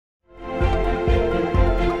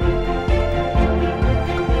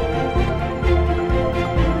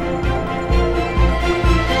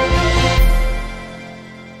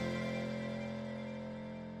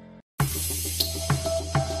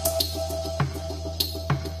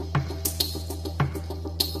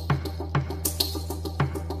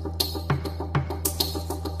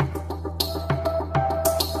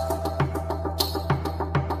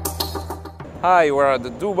Hi, we're at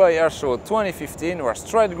the Dubai Air Show 2015 where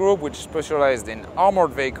STREIT Group, which specialized in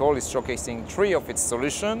armored vehicle, is showcasing 3 of its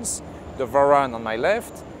solutions: the Varan on my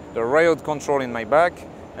left, the Riot Control in my back,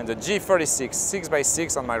 and the G36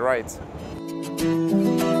 6x6 on my right.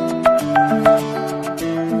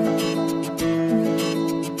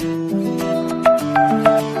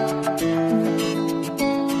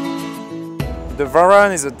 The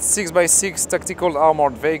Varan is a 6x6 tactical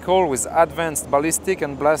armored vehicle with advanced ballistic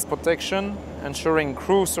and blast protection, ensuring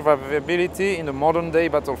crew survivability in the modern-day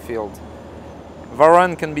battlefield.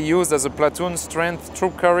 Varan can be used as a platoon-strength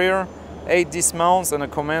troop carrier, 8 dismounts and a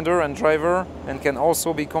commander and driver, and can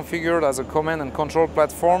also be configured as a command and control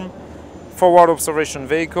platform, forward observation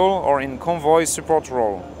vehicle, or in convoy support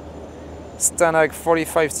role. STANAG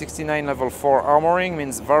 4569 Level 4 armoring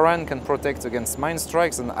means Varan can protect against mine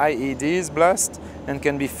strikes and IEDs blast, and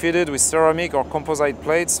can be fitted with ceramic or composite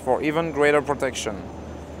plates for even greater protection.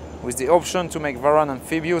 With the option to make Varan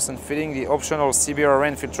amphibious and fitting the optional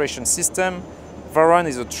CBRN filtration system, Varan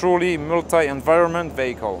is a truly multi-environment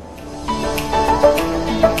vehicle.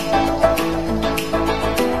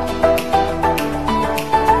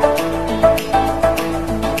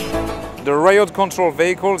 The Riot Control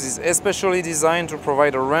vehicles is especially designed to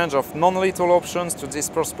provide a range of non-lethal options to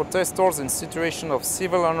disperse protesters in situations of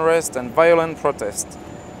civil unrest and violent protest.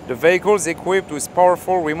 The vehicle is equipped with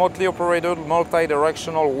powerful remotely operated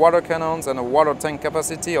multi-directional water cannons and a water tank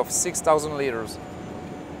capacity of 6,000 liters.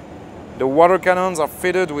 The water cannons are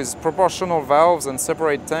fitted with proportional valves and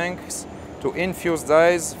separate tanks to infuse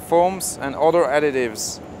dyes, foams and other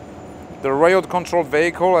additives. The Riot Control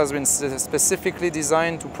vehicle has been specifically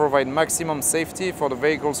designed to provide maximum safety for the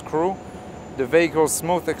vehicle's crew. The vehicle's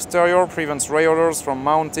smooth exterior prevents rioters from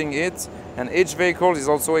mounting it, and each vehicle is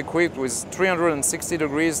also equipped with 360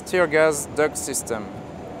 degrees tear gas duct system.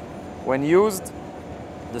 When used,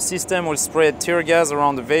 the system will spread tear gas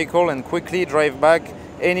around the vehicle and quickly drive back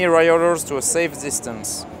any rioters to a safe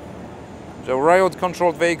distance. The Riot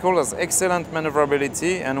Controlled vehicle has excellent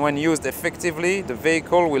maneuverability, and when used effectively, the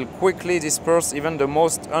vehicle will quickly disperse even the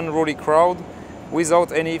most unruly crowd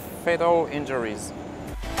without any fatal injuries.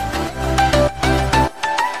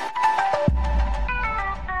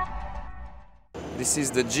 This is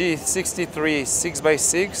the G63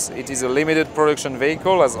 6x6. It is a limited production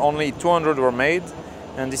vehicle as only 200 were made,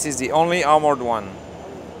 and this is the only armored one.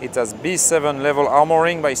 It has B7 level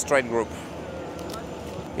armoring by STREIT Group.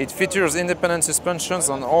 It features independent suspensions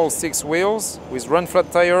on all 6 wheels with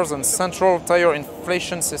run-flat tires and central tire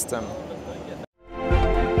inflation system.